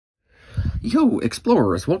Yo,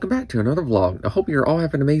 explorers, welcome back to another vlog. I hope you're all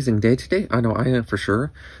having an amazing day today. I know I am for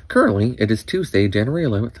sure. Currently, it is Tuesday, January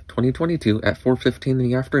 11th, 2022 at 4:15 in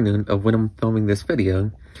the afternoon of when I'm filming this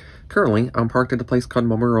video. Currently, I'm parked at a place called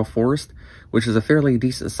Memorial Forest, which is a fairly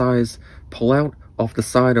decent size pullout off the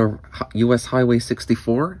side of US Highway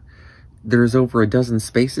 64. There's over a dozen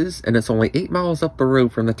spaces, and it's only 8 miles up the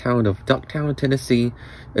road from the town of Ducktown, Tennessee,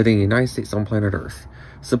 in the United States on planet Earth.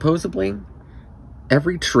 Supposedly,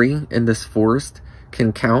 every tree in this forest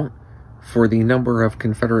can count for the number of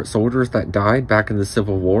Confederate soldiers that died back in the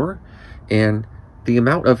Civil War, and the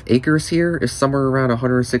amount of acres here is somewhere around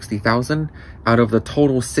 160,000 out of the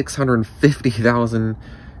total 650,000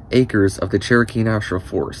 acres of the Cherokee National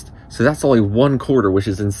Forest. So that's only 1/4, which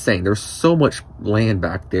is insane. There's so much land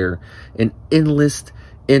back there, and endless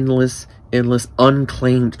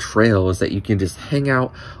unclaimed trails that you can just hang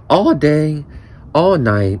out all day, all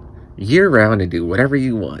night, year-round, and do whatever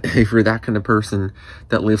you want if you're that kind of person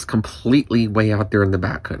that lives completely way out there in the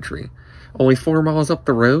backcountry. Only 4 miles up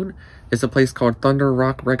the road is a place called Thunder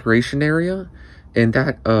Rock Recreation Area, and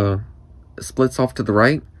that splits off to the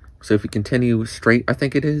right. So if you continue straight, I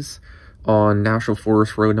think it is, on National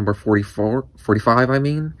Forest Road number 45,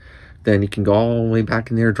 then you can go all the way back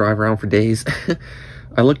in there, drive around for days.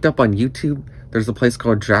 I looked up on YouTube. There's a place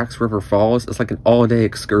called Jack's River Falls. It's like an all-day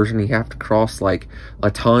excursion. You have to cross like a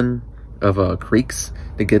ton of creeks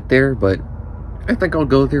to get there, but I think I'll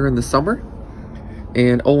go there in the summer.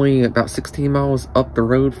 And only about 16 miles up the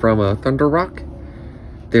road from Thunder Rock,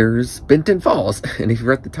 there's Benton Falls. And if you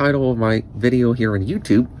read the title of my video here on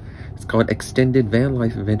YouTube, it's called Extended Van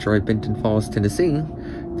Life Adventure at Benton Falls, Tennessee.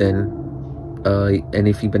 Then, and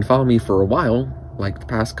if you've been following me for a while, like the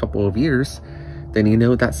past couple of years, then you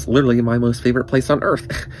know that's literally my most favorite place on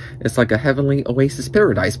earth. It's like a heavenly oasis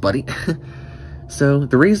paradise, buddy. So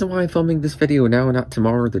the reason why I'm filming this video now and not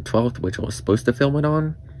tomorrow, the 12th, which I was supposed to film it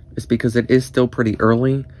on, is because it is still pretty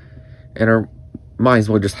early, and I might as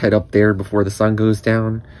well just head up there before the sun goes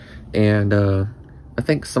down. And I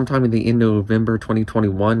think sometime in the end of November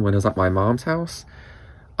 2021, when I was at my mom's house,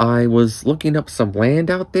 I was looking up some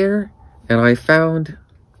land out there, and I found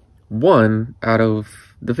one out of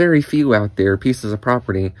the very few out there pieces of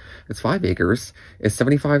property. It's 5 acres, it's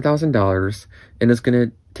 $75,000, and it's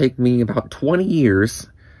gonna take me about 20 years,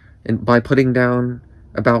 and by putting down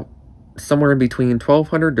about somewhere in between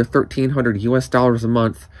 $1,200 to $1,300 US dollars a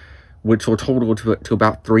month, which will total to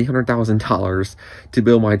about $300,000 to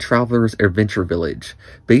build my Traveler's Adventure Village.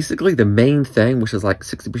 Basically, the main thing, which is like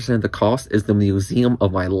 60% of the cost, is the museum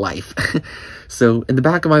of my life. So in the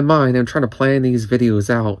back of my mind, I'm trying to plan these videos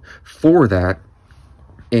out for that.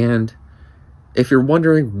 And if you're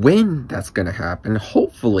wondering when that's going to happen,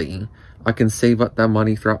 hopefully I can save up that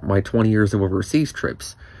money throughout my 20 years of overseas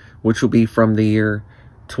trips, which will be from the year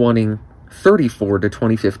 2034 to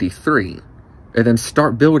 2053. And then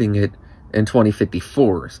start building it in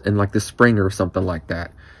 2054, in like the spring or something like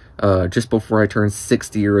that, just before I turn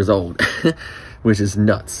 60 years old, which is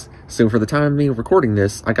nuts. So for the time of me recording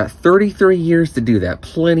this, I got 33 years to do that,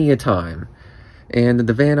 plenty of time. And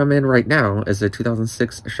the van I'm in right now is a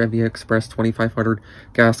 2006 Chevy Express 2500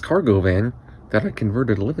 gas cargo van that I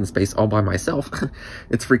converted to living space all by myself.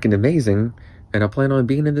 It's freaking amazing, and I plan on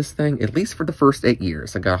being in this thing at least for the first 8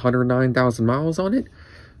 years. I got 109,000 miles on it.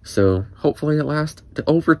 So hopefully it lasts to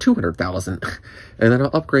over 200,000, and then I'll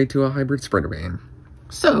upgrade to a hybrid Sprinter van.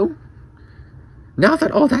 So now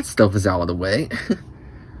that all that stuff is out of the way,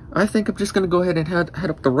 I think I'm just gonna go ahead and head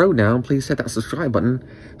up the road now. And please hit that subscribe button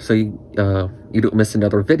so you don't miss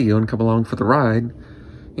another video and come along for the ride.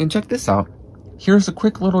 And check this out. Here's a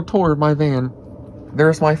quick little tour of my van.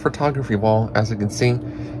 There's my photography wall, as you can see.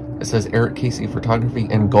 It says Eric Casey Photography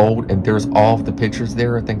in gold, and there's all of the pictures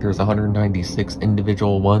there. I think there's 196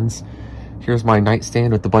 individual ones. Here's my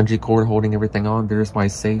nightstand with the bungee cord holding everything on. There's my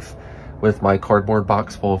safe with my cardboard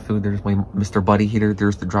box full of food. There's my Mr. Buddy heater.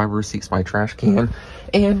 There's the driver's seats, my trash can.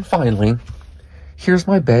 And finally, here's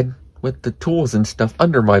my bed with the tools and stuff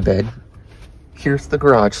under my bed. Here's the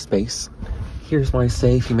garage space. Here's my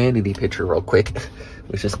Save Humanity picture real quick,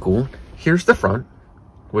 which is cool. Here's the front,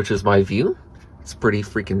 which is my view. It's pretty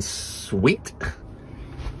freaking sweet.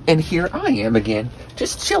 And here I am again,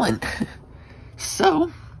 just chilling.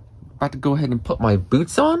 So, about to go ahead and put my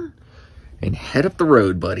boots on and head up the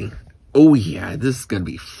road, buddy. Oh yeah, this is gonna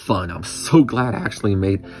be fun. I'm so glad I actually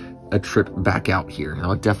made a trip back out here.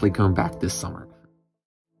 I'll definitely come back this summer.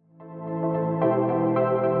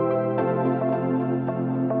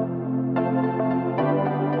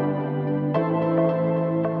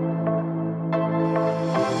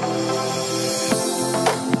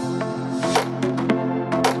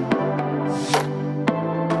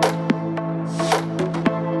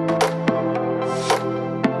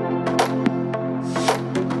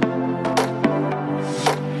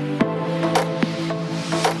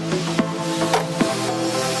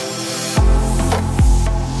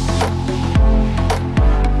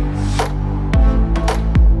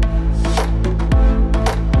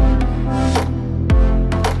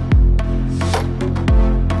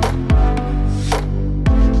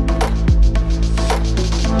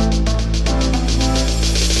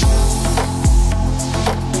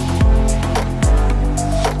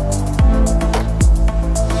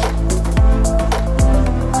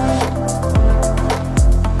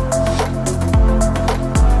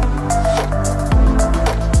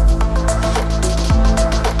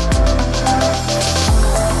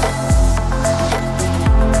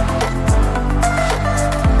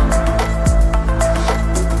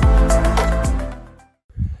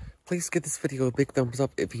 please give this video a big thumbs up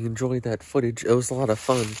if you enjoyed that footage. It was a lot of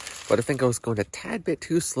fun, but I think I was going a tad bit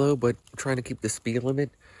too slow, but trying to keep the speed limit.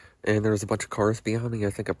 And there was a bunch of cars behind me. I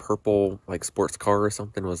think a purple, like, sports car or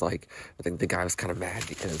something was like, I think the guy was kind of mad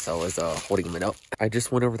because I was holding him up. I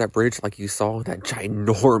just went over that bridge like you saw, that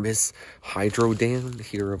ginormous hydro dam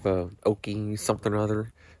here of Oki something or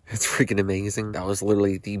other. It's freaking amazing. That was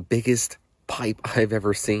literally the biggest pipe I've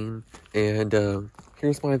ever seen. And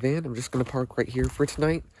here's my van. I'm just going to park right here for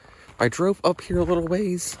tonight. I drove up here a little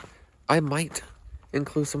ways. I might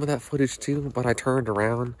include some of that footage too, but I turned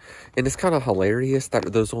around, and it's kind of hilarious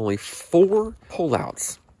that there's only 4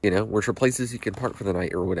 pullouts, you know, which are places you can park for the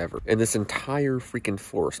night or whatever, in this entire freaking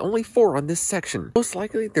forest. Only 4 on this section. Most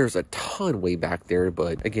likely there's a ton way back there,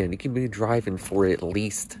 but again, you can be driving for at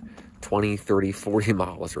least 20, 30, 40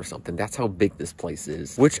 miles or something. That's how big this place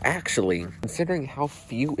is. Which actually, considering how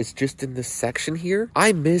few is just in this section here,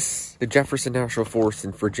 I miss the Jefferson National Forest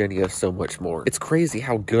in Virginia so much more. It's crazy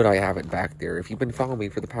how good I have it back there. If you've been following me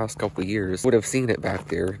for the past couple of years, would have seen it back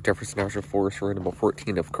there. Jefferson National Forest, we're in number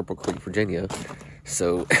 14 of Cripple Creek, Virginia.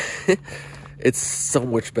 So, it's so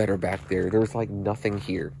much better back there. There's like nothing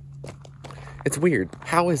here. It's weird.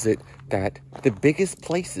 How is it that the biggest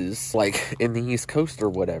places, like in the East Coast or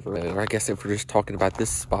whatever, or I guess if we're just talking about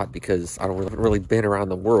this spot because I haven't really been around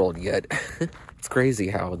the world yet, it's crazy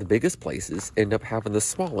how the biggest places end up having the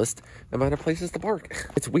smallest amount of places to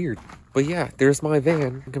park. It's weird. But yeah, there's my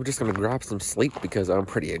van. I'm just going to grab some sleep because I'm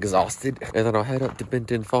pretty exhausted, and then I'll head up to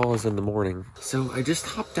Benton Falls in the morning. So I just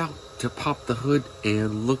hopped out to pop the hood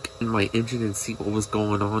and look in my engine and see what was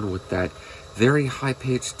going on with that very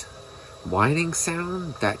high-pitched whining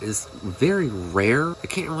sound that is very rare. I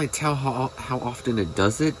can't really tell how often it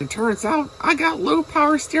does it. It turns out I got low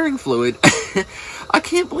power steering fluid. I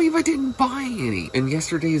can't believe I didn't buy any in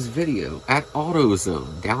yesterday's video at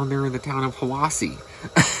AutoZone down there in the town of Hiwassee.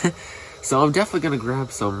 So I'm definitely going to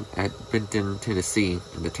grab some at Benton, Tennessee,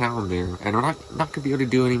 in the town there. And I'm not going to be able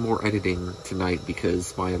to do any more editing tonight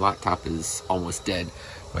because my laptop is almost dead.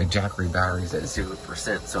 My Jamsheree battery's at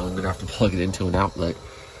 0%, so I'm going to have to plug it into an outlet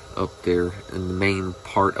up there in the main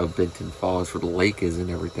part of Benton Falls where the lake is and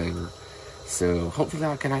everything. So hopefully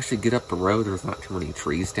I can actually get up the road. There's not too many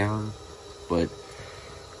trees down, but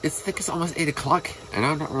I think it's almost 8 o'clock and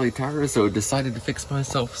I'm not really tired, so I decided to fix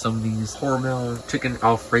myself some of these Hormel chicken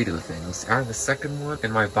Alfredo things. I have a second one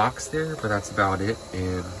in my box there, but that's about it.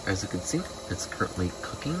 And as you can see, it's currently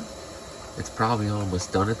cooking. It's probably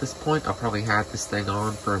almost done at this point. I'll probably have this thing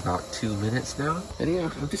on for about 2 minutes now. And yeah,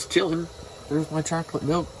 I'm just chilling. There's my chocolate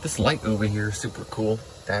milk. This light over here is super cool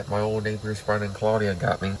that my old neighbors Brian and Claudia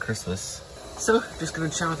got me Christmas. So, just gonna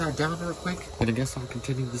chow that down real quick, and I guess I'll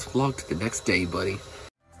continue this vlog to the next day, buddy.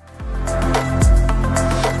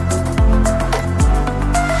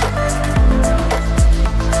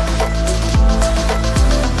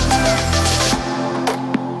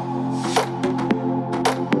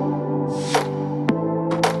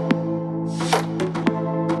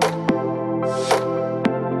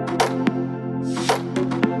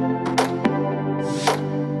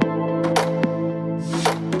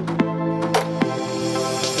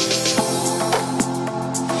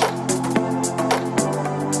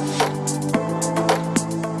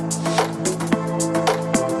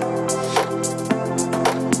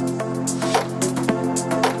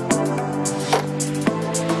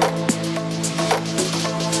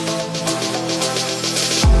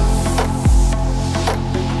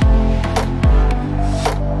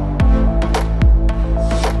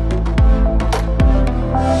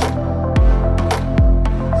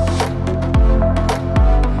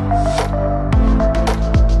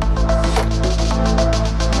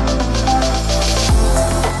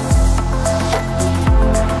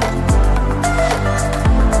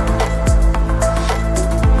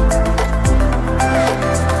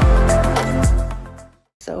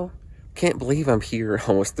 Can't believe I'm here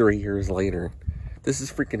almost 3 years later. This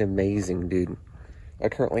is freaking amazing, dude. I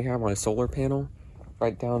currently have my solar panel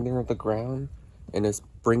right down there at the ground, and it's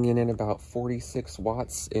bringing in about 46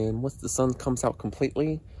 watts, and once the sun comes out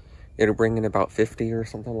completely, it'll bring in about 50 or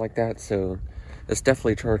something like that. So it's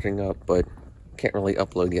definitely charging up, but can't really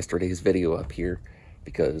upload yesterday's video up here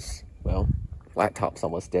because, well, laptop's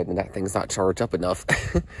almost dead and that thing's not charged up enough.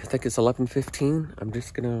 I think it's 11:15. I'm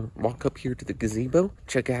just gonna walk up here to the gazebo,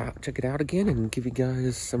 check it out again, and give you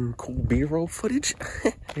guys some cool B-roll footage.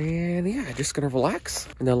 And yeah, just gonna relax,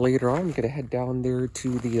 and then later on I'm gonna head down there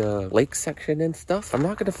to the lake section and stuff. I'm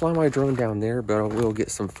not gonna fly my drone down there, but I will get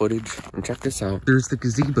some footage. And check this out, there's the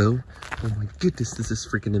gazebo. Oh my goodness, this is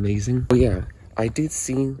freaking amazing. Oh yeah, I did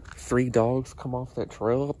see 3 dogs come off that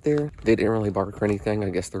trail up there. They didn't really bark or anything. I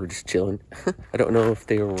guess they were just chilling. I don't know if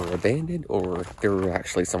they were abandoned or if they were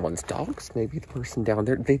actually someone's dogs. Maybe the person down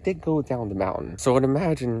there. They did go down the mountain. So I'd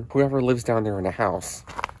imagine whoever lives down there in a house,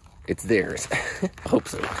 it's theirs. I hope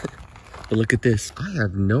so. But look at this. I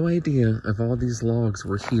have no idea if all these logs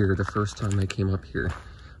were here the first time I came up here.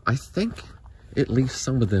 I think at least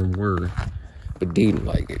some of them were. But dude,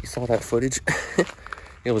 like, you saw that footage?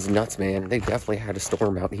 It was nuts, man. They definitely had a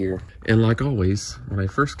storm out here. And like always, when I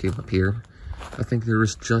first came up here, I think there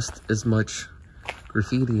was just as much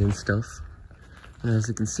graffiti and stuff. And as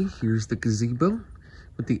you can see, here's the gazebo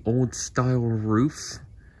with the old style roof.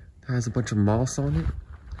 It has a bunch of moss on it.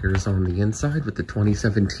 Here's on the inside with the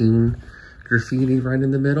 2017 graffiti right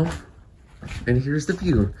in the middle. And here's the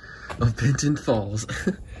view of Benton Falls.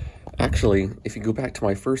 Actually, if you go back to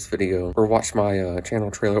my first video or watch my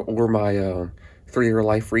channel trailer or my 3-year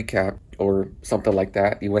life recap or something like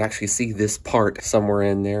that, you would actually see this part somewhere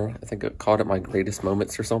in there. I think it called it my greatest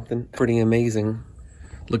moments or something. Pretty amazing.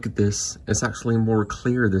 Look at this. It's actually more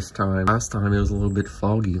clear this time. Last time it was a little bit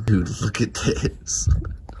foggy. Dude, look at this.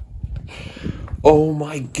 Oh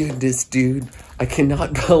my goodness, dude. I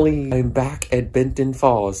cannot believe I'm back at Benton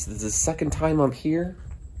Falls. This is the second time I'm here.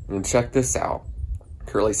 And check this out.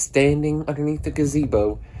 Currently standing underneath the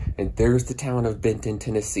gazebo, and there's the town of Benton,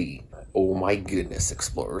 Tennessee. Oh my goodness,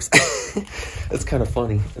 explorers. It's kind of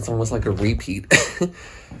funny. It's almost like a repeat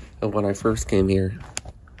of when I first came here.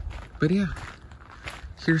 But yeah,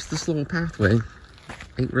 here's this little pathway.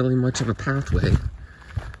 Ain't really much of a pathway,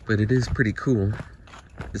 but it is pretty cool,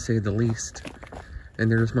 to say the least.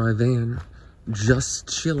 And there's my van, just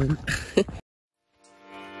chilling.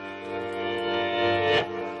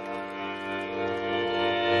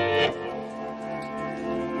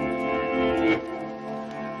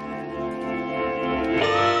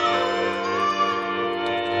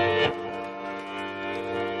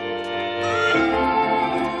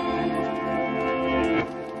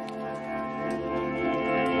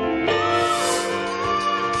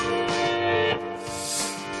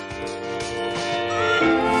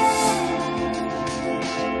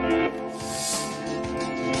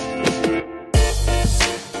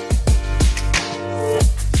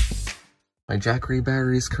 My Jamsheree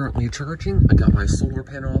battery is currently charging. I got my solar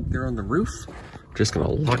panel up there on the roof. Just gonna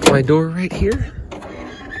lock my door right here.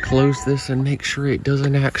 Close this and make sure it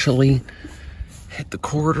doesn't actually hit the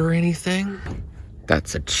cord or anything.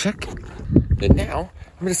 That's a check. And now,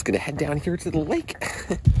 I'm just gonna head down here to the lake.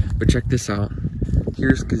 But check this out.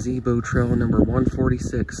 Here's gazebo trail number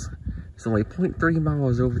 146. It's only 0.3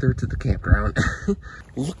 miles over there to the campground.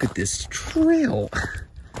 Look at this trail.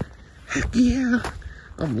 Heck yeah.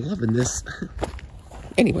 I'm loving this.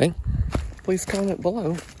 Anyway, please comment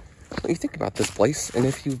below what you think about this place and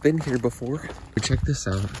if you've been here before. But check this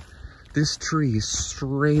out. This tree is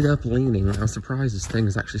straight up leaning. I'm surprised this thing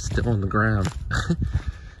is actually still on the ground.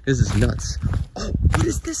 This is nuts. Oh, what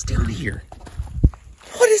is this down here?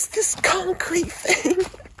 What is this concrete thing?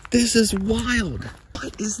 This is wild.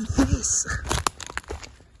 What is this?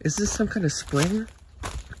 Is this some kind of spring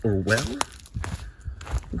or well?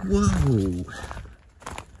 Whoa.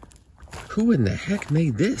 Who in the heck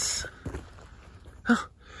made this? Huh.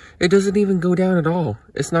 It doesn't even go down at all.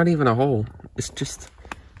 It's not even a hole. It's just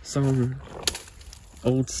some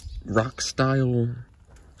old rock style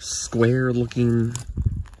square looking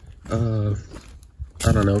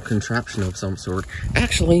I don't know, contraption of some sort.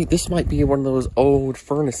 Actually, this might be one of those old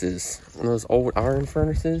furnaces, one of those old iron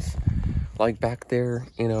furnaces, like back there,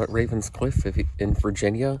 you know, at Ravens Cliff in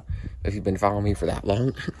Virginia, if you've been following me for that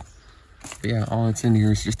long. But yeah, all that's in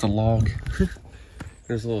here is just a log.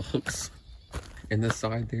 There's little hooks in the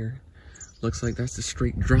side there. Looks like that's a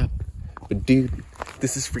straight drop. But dude,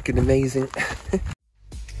 this is freaking amazing.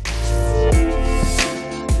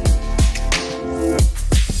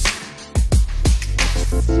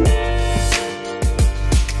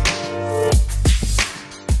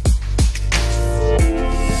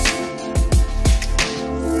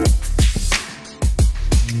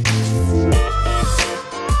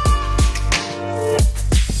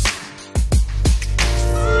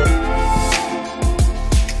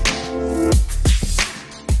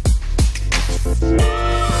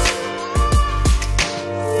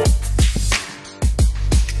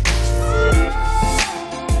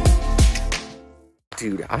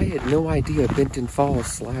 Dude, I had no idea Benton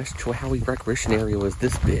Falls / Chilhowie Recreation Area was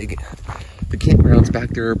this big. The campgrounds back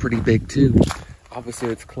there are pretty big too. Obviously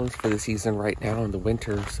it's closed for the season right now in the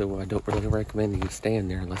winter, so I don't really recommend you staying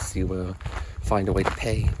there unless you find a way to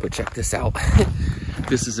pay. But check this out.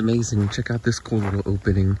 This is amazing. Check out this cool little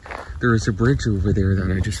opening. There is a bridge over there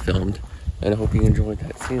that I just filmed. And I hope you enjoyed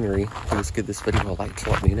that scenery. Please give this video a like to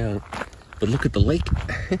let me know. But look at the lake.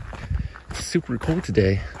 It's super cool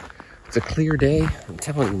today. It's a clear day. I'm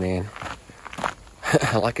telling you, man.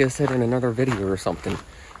 Like I said in another video or something,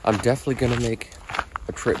 I'm definitely going to make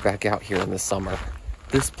a trip back out here in the summer.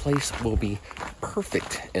 This place will be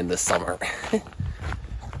perfect in the summer.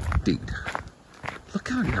 Dude, look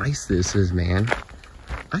how nice this is, man.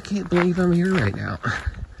 I can't believe I'm here right now.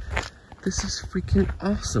 This is freaking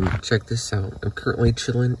awesome. Check this out. I'm currently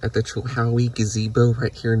chilling at the Chowhowie gazebo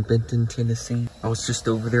right here in Benton, Tennessee. I was just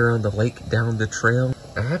over there on the lake down the trail.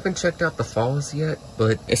 I haven't checked out the falls yet,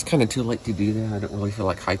 but it's kind of too late to do that. I don't really feel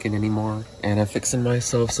like hiking anymore. And I'm fixing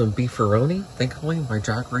myself some beefaroni. Thankfully, my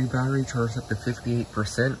Jamsheree battery charged up to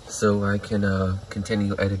 58%, so I can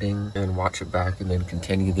continue editing and watch it back and then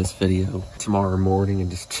continue this video tomorrow morning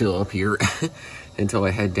and just chill up here. Until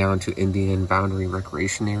I head down to Indian Boundary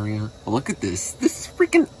Recreation Area. Well, look at this. This is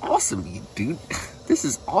freaking awesome, dude. This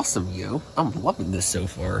is awesome, yo. I'm loving this so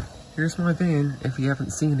far. Here's my van. If you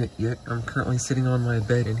haven't seen it yet, I'm currently sitting on my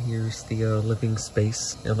bed, and here's the living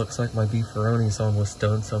space. It looks like my beefaroni's almost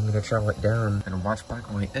done, so I'm gonna chow it down and watch back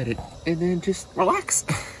my edit, and then just relax.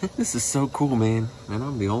 This is so cool, man. And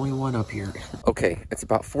I'm the only one up here. Okay, it's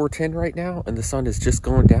about 4:10 right now, and the sun is just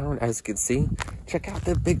going down, as you can see. Check out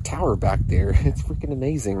that big tower back there. It's freaking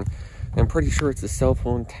amazing. I'm pretty sure it's a cell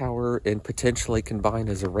phone tower and potentially combined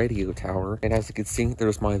as a radio tower. And as you can see,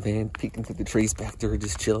 there's my van peeking through the trees back there,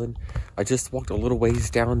 just chilling. I just walked a little ways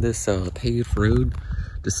down this paved road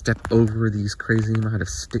to step over these crazy amount of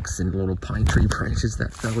sticks and little pine tree branches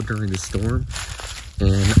that fell during the storm.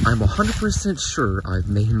 And I'm 100% sure I've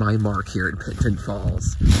made my mark here at Benton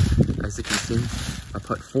Falls. As you can see, I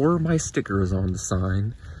put 4 of my stickers on the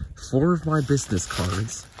sign, 4 of my business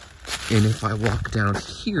cards. And if I walk down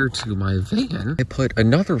here to my van, I put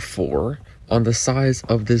another 4 on the size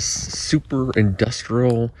of this super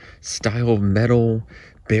industrial style metal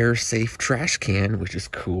bear safe trash can, which is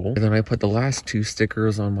cool. And then I put the last 2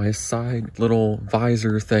 stickers on my side little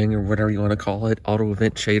visor thing, or whatever you want to call it, auto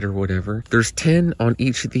vent shade or whatever. There's 10 on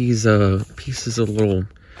each of these pieces of little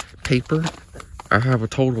paper. I have a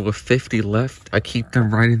total of 50 left. I keep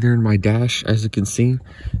them right in there in my dash, as you can see.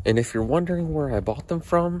 And if you're wondering where I bought them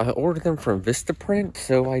from, I ordered them from Vistaprint,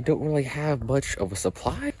 so I don't really have much of a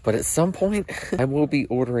supply. But at some point, I will be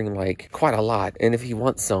ordering like quite a lot. And if you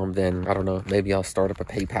want some, then I don't know, maybe I'll start up a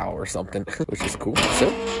PayPal or something, which is cool.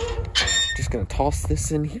 So, just gonna toss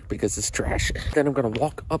this in here because it's trash. Then I'm gonna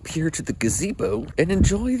walk up here to the gazebo and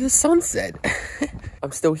enjoy the sunset.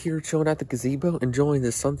 I'm still here chilling at the gazebo, enjoying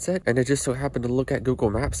the sunset, and I just so happened to look at Google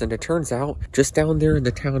Maps, and it turns out just down there in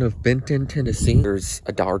the town of Benton, Tennessee, there's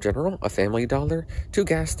a Dollar General, a Family Dollar, 2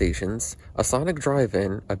 gas stations, a Sonic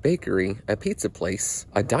drive-in, a bakery, a pizza place,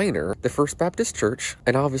 a diner, the First Baptist Church,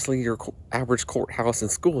 and obviously your average courthouse and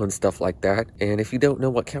school and stuff like that. And if you don't know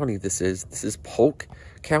what county this is Polk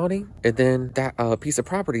County. And then that piece of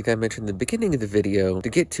property that I mentioned in the beginning of the video, to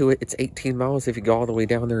get to it, it's 18 miles if you go all the way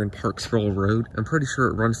down there in Parksville Road. I'm pretty sure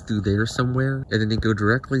it runs through there somewhere, and then you go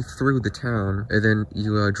directly through the town, and then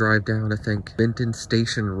you drive down, I think, Benton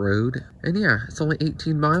Station Road. And yeah, it's only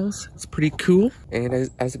 18 miles. It's pretty cool. And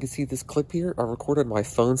as you can see this clip here, I recorded my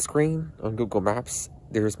phone screen on Google Maps.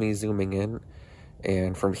 There's me zooming in.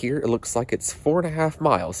 And from here, it looks like it's 4.5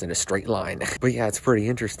 miles in a straight line. But yeah, it's pretty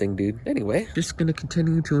interesting, dude. Anyway, just gonna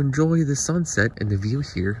continue to enjoy the sunset and the view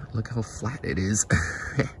here. Look how flat it is.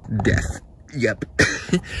 Death. Yep.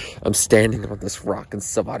 I'm standing on this rock and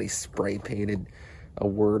somebody spray painted a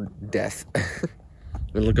word, death.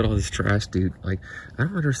 And look at all this trash, dude. Like, I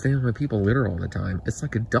don't understand why people litter all the time. It's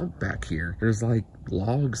like a dump back here. There's like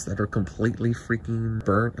logs that are completely freaking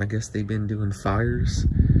burnt. I guess they've been doing fires.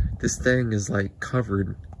 This thing is like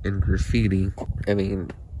covered in graffiti. I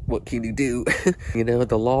mean, what can you do? You know,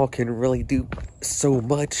 the law can really do so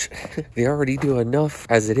much. They already do enough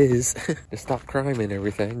as it is to stop crime and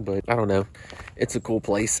everything, but I don't know. It's a cool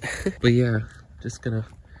place. But yeah, just gonna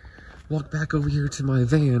walk back over here to my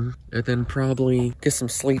van and then probably get some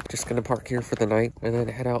sleep. Just gonna park here for the night and then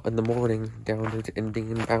head out in the morning down to the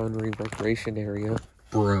Indian Boundary Recreation Area.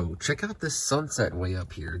 Bro, check out this sunset way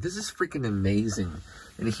up here. This is freaking amazing.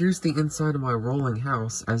 And here's the inside of my rolling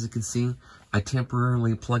house. As you can see, I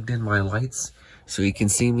temporarily plugged in my lights so you can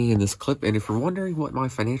see me in this clip. And if you're wondering what my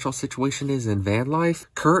financial situation is in van life,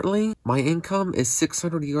 currently my income is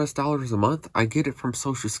 $600 US a month. I get it from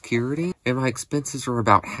Social Security, and my expenses are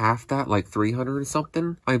about half that, like 300 or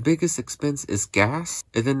something. My biggest expense is gas,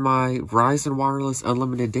 and then my Verizon Wireless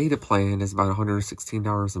Unlimited Data plan is about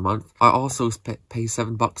 $116 a month. I also pay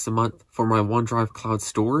 $7 a month for my OneDrive cloud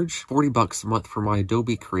storage, $40 a month for my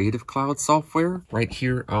Adobe Creative Cloud software. Right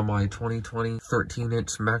here on my 2020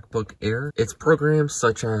 13-inch MacBook Air, it's programs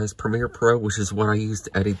such as Premiere Pro, which is what I use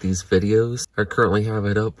to edit these videos. I currently have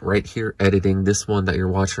it up right here editing this one that you're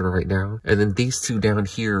watching right now. And then these two down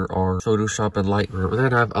here are Photoshop and Lightroom. And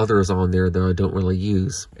then I have others on there that I don't really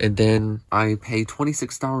use. And then I pay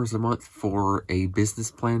 $26 a month for a business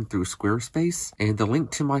plan through Squarespace. And the link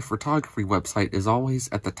to my photography website is always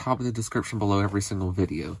at the top of the description below every single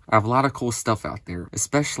video. I have a lot of cool stuff out there,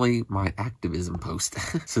 especially my activism post.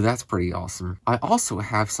 So that's pretty awesome. I also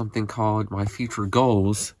have something called my future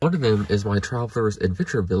goals. One of them is my Traveler's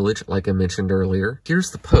Adventure Village, like I mentioned earlier.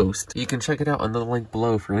 Here's the post. You can check it out on the link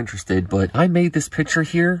below if you're interested, but I made this picture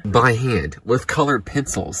here by hand with colored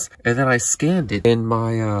pencils, and then I scanned it in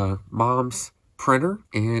my mom's printer,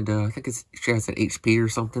 and I think she has an HP or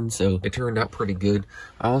something, so it turned out pretty good.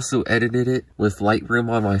 I also edited it with Lightroom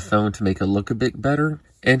on my phone to make it look a bit better.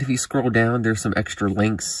 And if you scroll down, there's some extra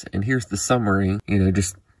links, and here's the summary, you know,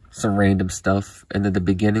 just some random stuff, and then the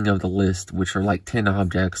beginning of the list, which are like 10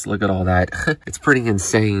 objects. Look at all that. It's pretty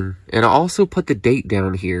insane. And I also put the date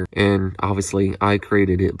down here, and obviously I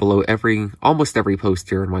created it below almost every post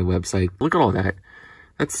here on my website. Look at all that.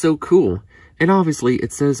 That's so cool. And obviously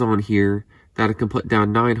it says on here that I can put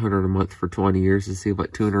down $900 a month for 20 years to save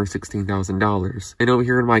about $216,000. And over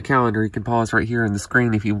here in my calendar, you can pause right here on the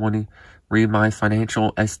screen if you want to read my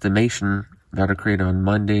financial estimation that I created on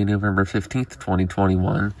Monday, November 15th,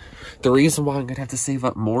 2021. The reason why I'm going to have to save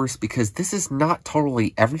up more is because this is not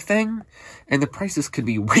totally everything, and the prices could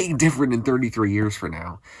be way different in 33 years from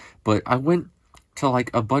now. But I went to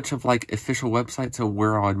like a bunch of like official websites of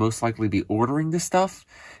where I'd most likely be ordering this stuff,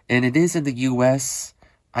 and it is in the US.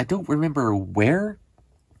 I don't remember where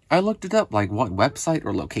I looked it up, like what website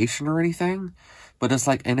or location or anything, but it's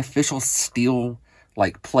like an official steel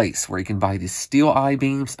like place where you can buy these steel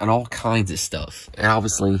I-beams and all kinds of stuff. And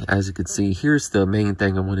obviously, as you can see, here's the main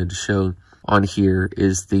thing I wanted to show on here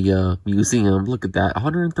is the museum. Look at that,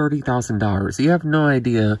 $130,000. You have no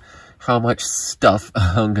idea how much stuff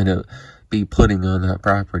I'm gonna be putting on that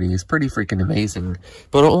property. It's pretty freaking amazing.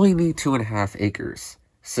 But I only need 2.5 acres.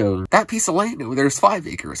 So that piece of land over there is 5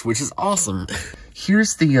 acres, which is awesome.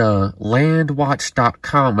 Here's the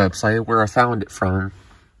landwatch.com website where I found it from.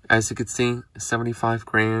 As you can see, 75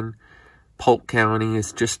 grand, Polk County.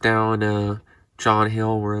 It's just down John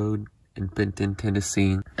Hill Road in Benton,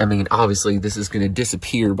 Tennessee. I mean, obviously, this is going to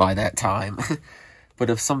disappear by that time. But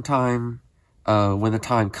if sometime, when the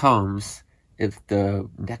time comes, if the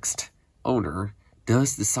next owner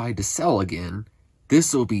does decide to sell again,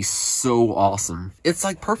 this will be so awesome. It's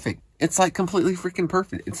like perfect. It's like completely freaking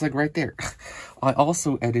perfect. It's like right there. I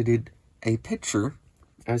also edited a picture,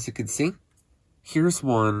 as you can see. Here's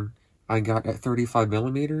one I got at 35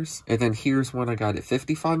 millimeters, and then here's one I got at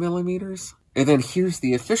 55 millimeters, and then here's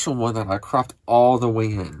the official one that I cropped all the way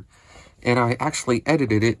in. And I actually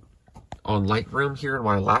edited it on Lightroom here on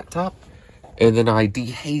my laptop, and then I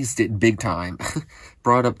dehazed it big time.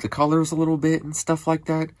 Brought up the colors a little bit and stuff like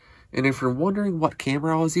that. And if you're wondering what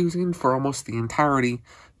camera I was using for almost the entirety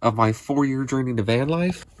of my 4-year journey to van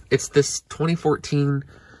life, it's this 2014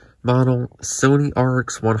 model Sony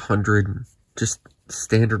RX100. Just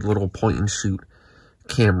standard little point and shoot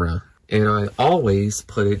camera. And I always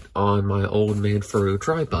put it on my old Manfrotto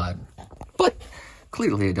tripod. But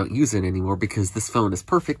clearly I don't use it anymore because this phone is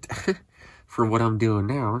perfect for what I'm doing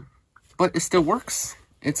now. But it still works.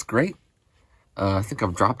 It's great. I think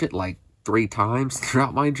I've dropped it like 3 times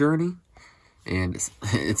throughout my journey. And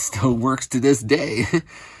it still works to this day.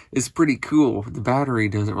 It's pretty cool. The battery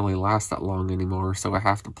doesn't really last that long anymore, so I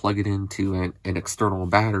have to plug it into an external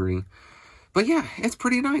battery. But yeah, it's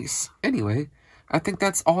pretty nice. Anyway, I think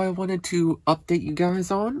that's all I wanted to update you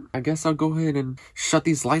guys on. I guess I'll go ahead and shut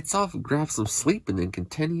these lights off and grab some sleep and then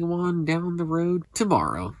continue on down the road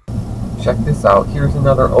tomorrow. Check this out. Here's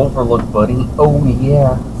another overlook, buddy. Oh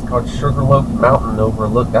yeah, it's called Sugarloaf Mountain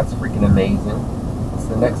Overlook. That's freaking amazing. It's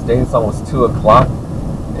the next day. It's almost 2 o'clock.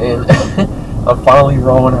 And I'm finally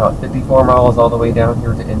rolling out 54 miles all the way down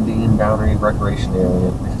here to Indian Boundary Recreation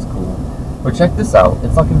Area, which is cool. But check this out.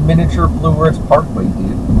 It's like a miniature Blue Ridge Parkway,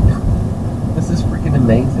 dude. This is freaking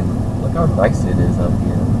amazing. Look how nice it is up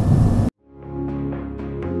here.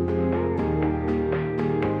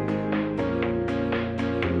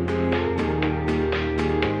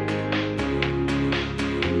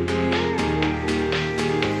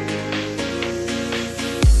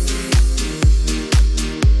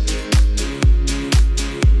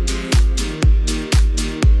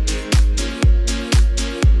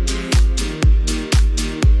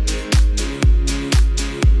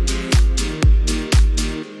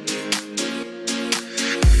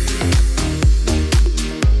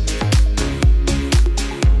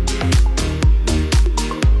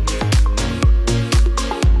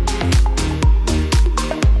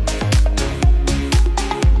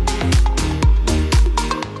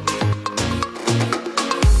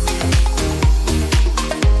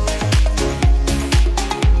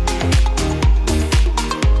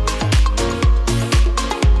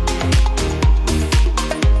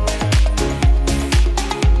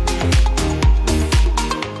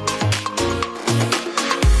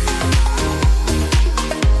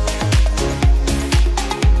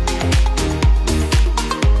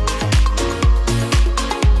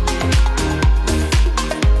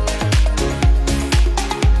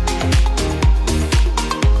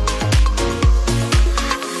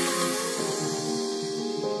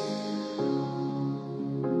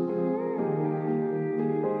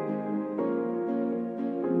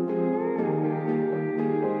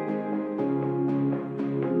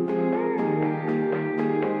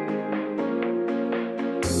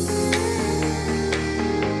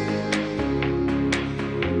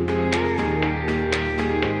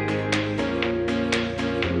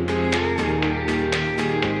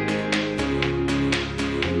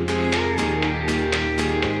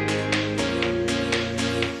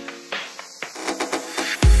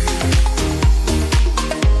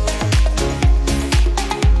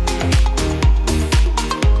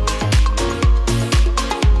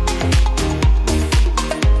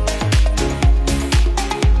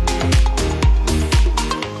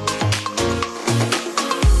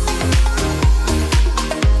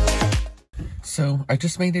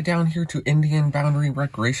 just made it down here to Indian Boundary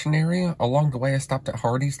Recreation Area. Along the way, I stopped at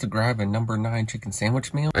Hardee's to grab a number 9 chicken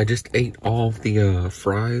sandwich meal. I just ate all of the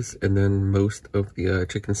fries and then most of the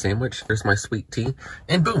chicken sandwich. There's my sweet tea.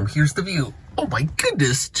 And boom, here's the view. Oh my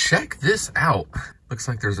goodness, check this out. Looks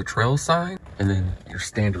like there's a trail sign and then your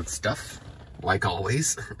standard stuff, like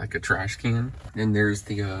always, like a trash can. And there's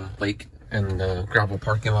the lake and gravel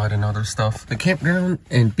parking lot and other stuff. The campground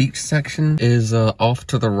and beach section is off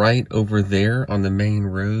to the right over there on the main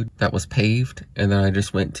road that was paved. And then I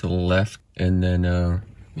just went to the left and then,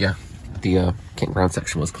 yeah, the campground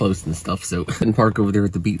section was closed and stuff. So I didn't park over there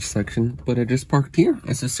at the beach section, but I just parked here.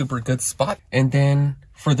 It's a super good spot. And then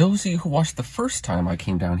for those of you who watched the first time I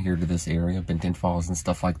came down here to this area, Benton Falls and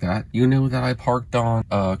stuff like that, you know that I parked on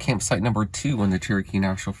campsite number 2 in the Cherokee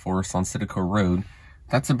National Forest on Sitico Road.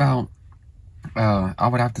 That's about, I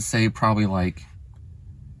would have to say probably like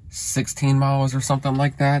 16 miles or something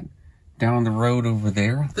like that down the road over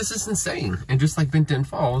there. This is insane. And just like Benton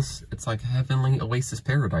Falls, it's like heavenly oasis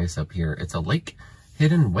paradise up here. It's a lake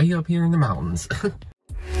hidden way up here in the mountains.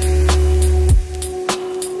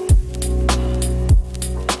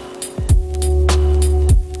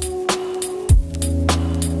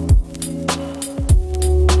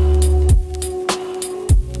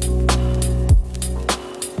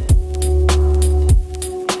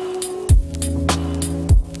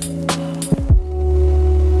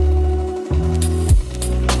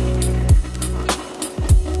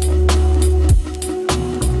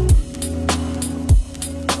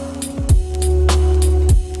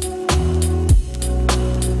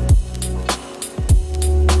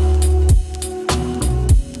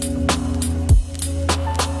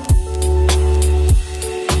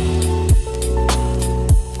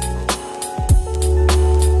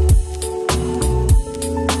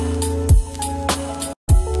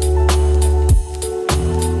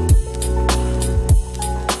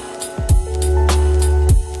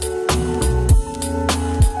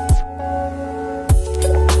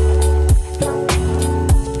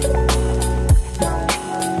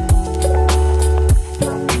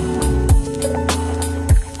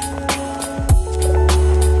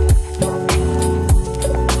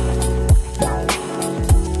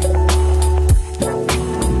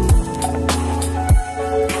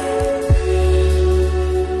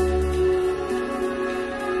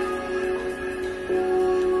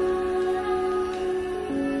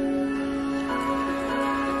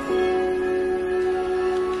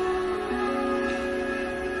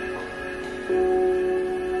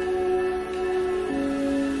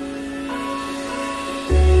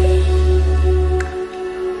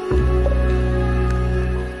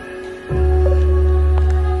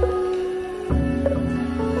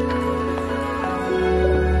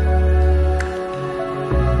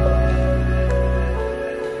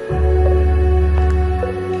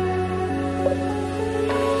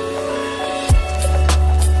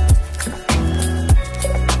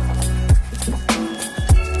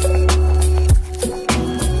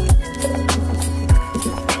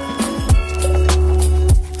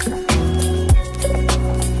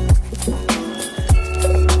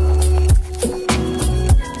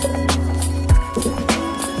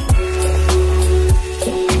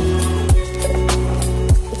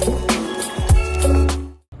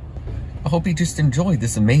 Hope you just enjoyed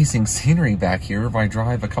this amazing scenery back here. If I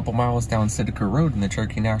drive a couple miles down Sitico Road in the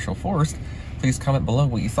Cherokee National Forest, please comment below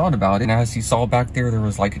what you thought about it. And as you saw back there, there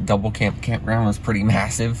was like a double campground. It was pretty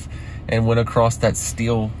massive and went across that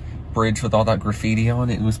steel bridge with all that graffiti on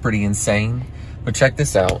it. It was pretty insane. But check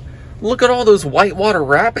this out. Look at all those whitewater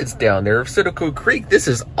rapids down there of Sitico Creek. This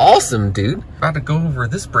is awesome, dude. About to go over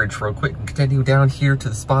this bridge real quick and continue down here to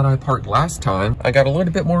the spot I parked last time. I got a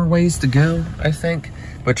little bit more ways to go, I think.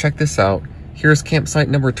 But check this out. Here's campsite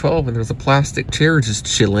number 12, and there's a plastic chair just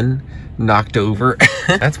chilling, knocked over.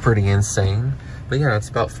 That's pretty insane. But yeah, it's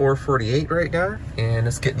about 4:48 right now, and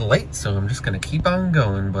it's getting late, so I'm just gonna keep on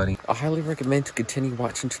going, buddy. I highly recommend to continue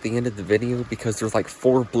watching to the end of the video because there's like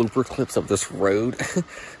 4 blooper clips of this road,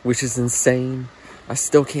 which is insane. I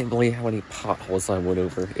still can't believe how many potholes I went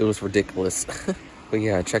over. It was ridiculous. But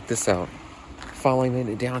yeah, check this out. Finally made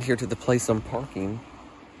it down here to the place I'm parking.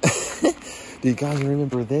 Do you guys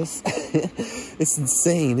remember this? It's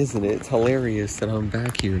insane, isn't it? It's hilarious that I'm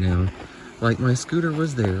back here now. Like, my scooter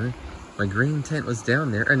was there, my green tent was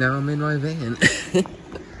down there, and now I'm in my van.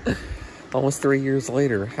 Almost 3 years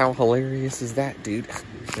later. How hilarious is that, dude?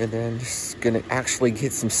 And then just gonna actually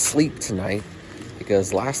get some sleep tonight,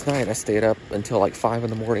 because last night I stayed up until like 5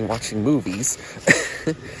 in the morning watching movies,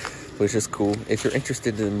 which is cool. If you're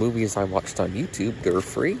interested in the movies I watched on YouTube, they're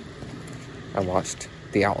free. I watched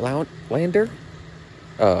The Outlander,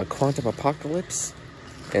 Quantum Apocalypse,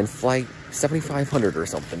 and flight 7500 or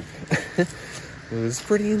something. It was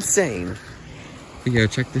pretty insane. But yeah,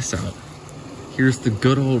 check this out. Here's the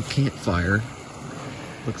good old campfire.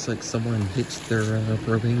 Looks like someone hitched their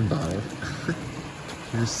propane bottle.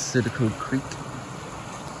 Here's Citico Creek.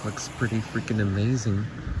 Looks pretty freaking amazing.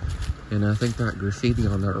 And I think that graffiti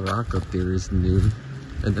on that rock up there is new.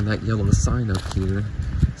 And then that yellow sign up here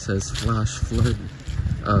says flash flood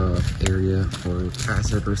area or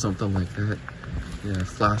hazard or something like that. Yeah,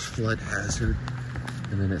 flash flood hazard.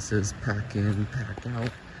 And then it says pack in, pack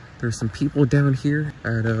out. There's some people down here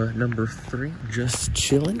at number 3 just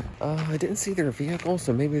chilling. I didn't see their vehicle,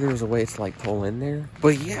 so maybe there's a way to like pull in there.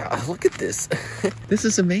 But yeah, look at this. This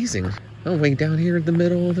is amazing. Oh, way down here in the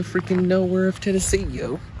middle of the freaking nowhere of Tennessee,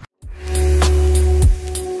 yo.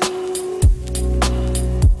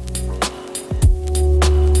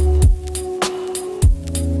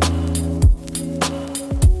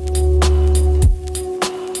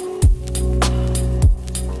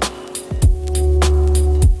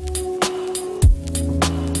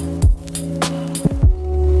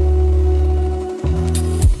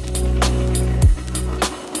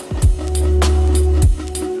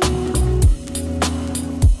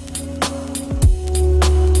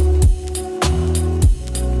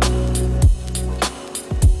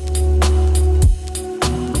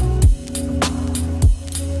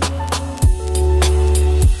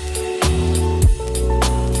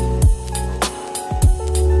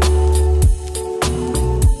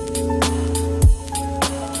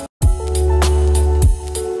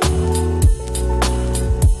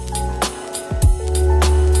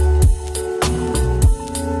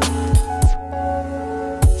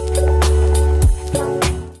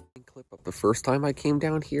 First time I came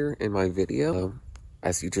down here in my video,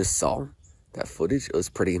 as you just saw, that footage, it was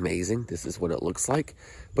pretty amazing. This is what it looks like.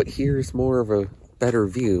 But here's more of a better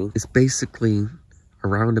view. It's basically a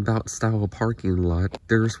roundabout style parking lot.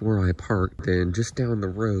 There's where I parked. Then just down the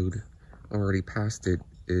road, already past it,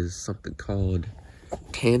 is something called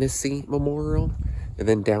Tennessee Memorial. And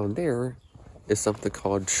then down there is something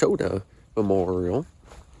called Choda Memorial.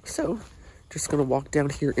 So, just gonna walk down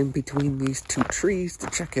here in between these two trees to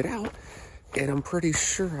check it out. And I'm pretty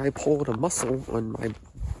sure I pulled a muscle on my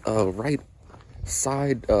right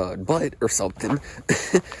side butt or something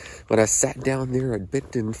when I sat down there at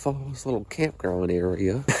Benton Falls little campground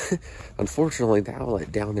area. Unfortunately, the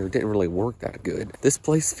outlet down there didn't really work that good. This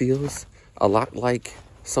place feels a lot like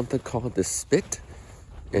something called the Spit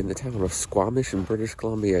in the town of Squamish in British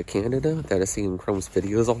Columbia, Canada, that I see in Chrome's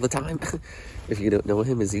videos all the time. If you don't know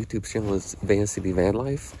him, his YouTube channel is Van City Van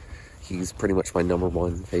Life. He's pretty much my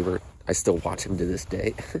 #1 favorite. I still watch him to this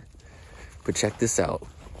day. But check this out.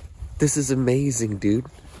 This is amazing, dude.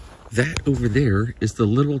 That over there is the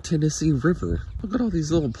Little Tennessee River. Look at all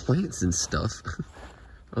these little plants and stuff.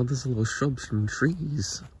 All these little shrubs and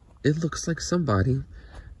trees. It looks like somebody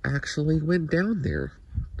actually went down there.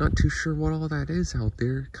 Not too sure what all that is out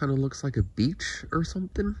there. Kind of looks like a beach or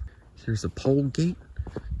something. Here's a pole gate,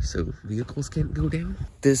 so vehicles can't go down.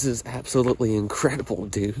 This is absolutely incredible,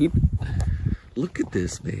 dude. Look at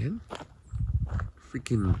this, man.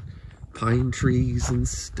 Freaking pine trees and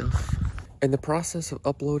stuff. In the process of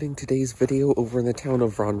uploading today's video over in the town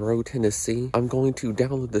of Monroe, Tennessee, I'm going to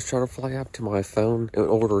download the Shutterfly app to my phone and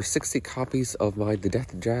order 60 copies of my The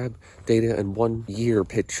Death Jab data and 1 year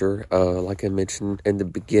picture, like I mentioned in the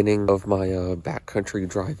beginning of my backcountry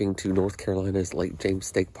driving to North Carolina's Lake James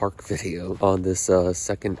State Park video on this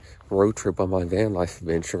second road trip on my van life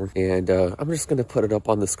adventure. And I'm just going to put it up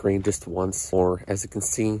on the screen just once more. As you can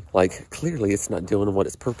see, like, clearly it's not doing what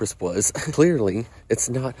its purpose was. Clearly it's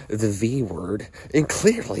not the V word, and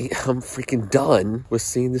clearly I'm freaking done with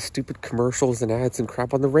seeing the stupid commercials and ads and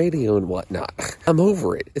crap on the radio and whatnot. I'm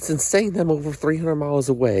over it. It's insane that I'm over 300 miles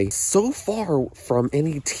away, so far from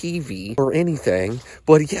any TV or anything,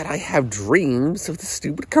 but yet I have dreams of the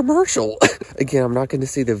stupid commercial. Again, I'm not going to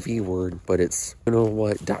say the V word, but it's, you know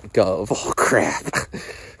what, .gov. Oh crap.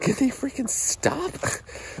 Can they freaking stop?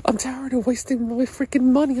 I'm tired of wasting my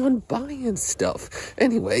freaking money on buying stuff.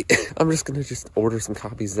 Anyway, I'm just gonna order some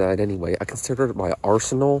copies of that anyway. I consider it my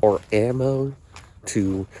arsenal or ammo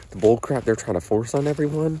to the bullcrap they're trying to force on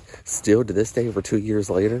everyone, still to this day, over 2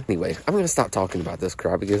 years later. Anyway, I'm gonna stop talking about this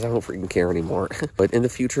crap because I don't freaking care anymore. But in the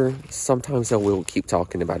future, sometimes I will keep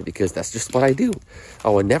talking about it because that's just what I do. I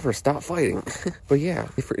will never stop fighting. But yeah,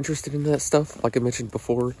 if you're interested in that stuff, like I mentioned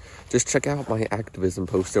before, just check out my activism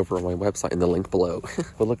post over on my website in the link below.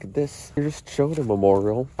 But look at this. Here's Choda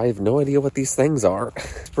Memorial. I have no idea what these things are.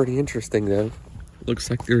 It's pretty interesting though.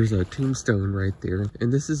 Looks like there's a tombstone right there.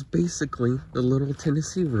 And this is basically the Little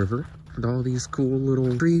Tennessee River. with all these cool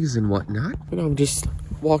little trees and whatnot. And I'm just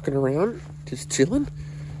walking around, just chilling,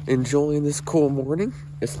 enjoying this cool morning.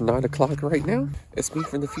 It's 9 o'clock right now. It's me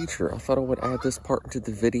from the future. I thought I would add this part into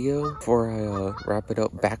the video before I wrap it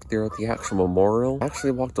up back there at the actual memorial. I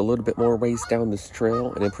actually walked a little bit more ways down this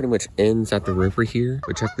trail, and it pretty much ends at the river here.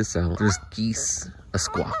 But check this out. There's geese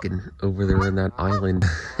a-squawking over there on that island.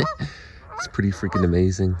 It's pretty freaking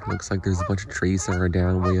amazing. Looks like there's a bunch of trees that are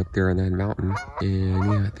down way up there on that mountain.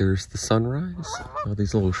 And yeah, there's the sunrise. All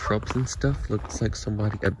these little shrubs and stuff. Looks like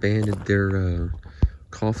somebody abandoned their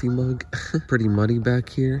coffee mug. Pretty muddy back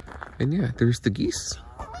here. And yeah, there's the geese.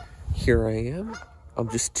 Here I am. I'm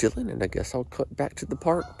just chilling, and I guess I'll cut back to the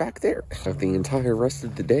park back there. I have the entire rest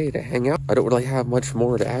of the day to hang out. I don't really have much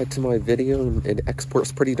more to add to my video, and it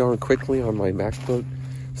exports pretty darn quickly on my MacBook.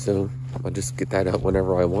 So I'll just get that up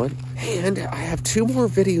whenever I want. And I have 2 more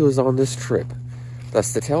videos on this trip.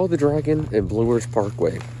 That's the Tail of the Dragon and Blue Ridge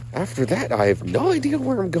Parkway. After that, I have no idea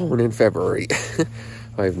where I'm going in February.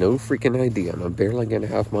 I have no freaking idea. I'm barely gonna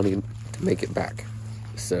have money to make it back.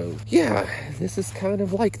 So yeah, this is kind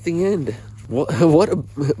of like the end. What a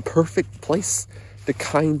perfect place to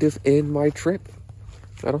kind of end my trip.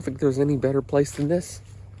 I don't think there's any better place than this.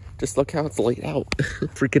 Just look how it's laid out.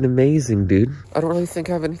 Freaking amazing, dude. I don't really think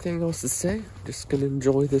I have anything else to say. Just gonna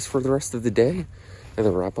enjoy this for the rest of the day and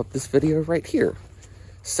then wrap up this video right here.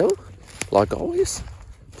 So, like always,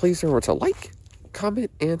 please remember to like,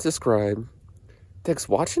 comment, and subscribe. Thanks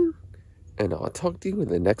for watching, and I'll talk to you in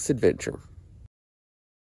the next adventure.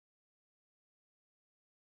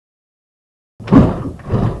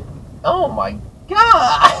 Oh my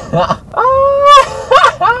god!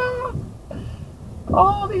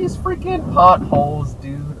 All these freaking potholes,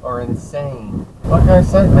 dude, are insane. Like I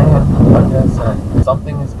said, man, like I said,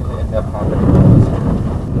 something is going to end up happening on this trip.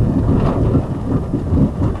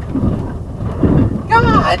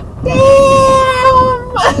 God damn!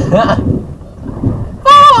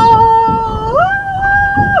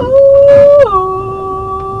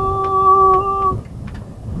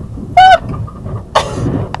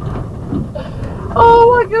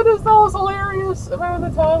 Oh my goodness, that was hilarious. Am I having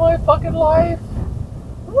the time of my fucking life?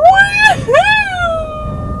 Woohoo!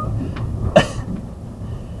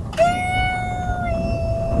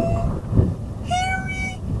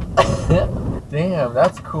 Damn,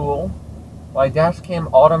 that's cool. My dash cam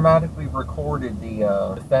automatically recorded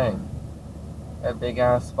the thing. That big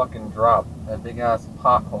ass fucking drop. That big ass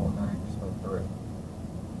pothole that I just went through.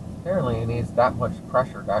 Apparently it needs that much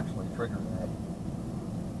pressure to actually trigger that.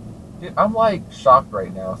 Dude, I'm like shocked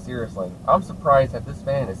right now, seriously. I'm surprised that this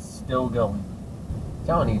van is still going. I'm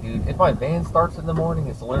telling you, dude, if my van starts in the morning,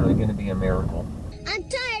 it's literally going to be a miracle. I'm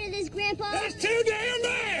tired of this, Grandpa. That's too damn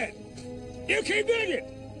bad! You keep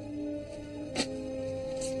digging!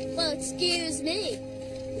 Well, excuse me.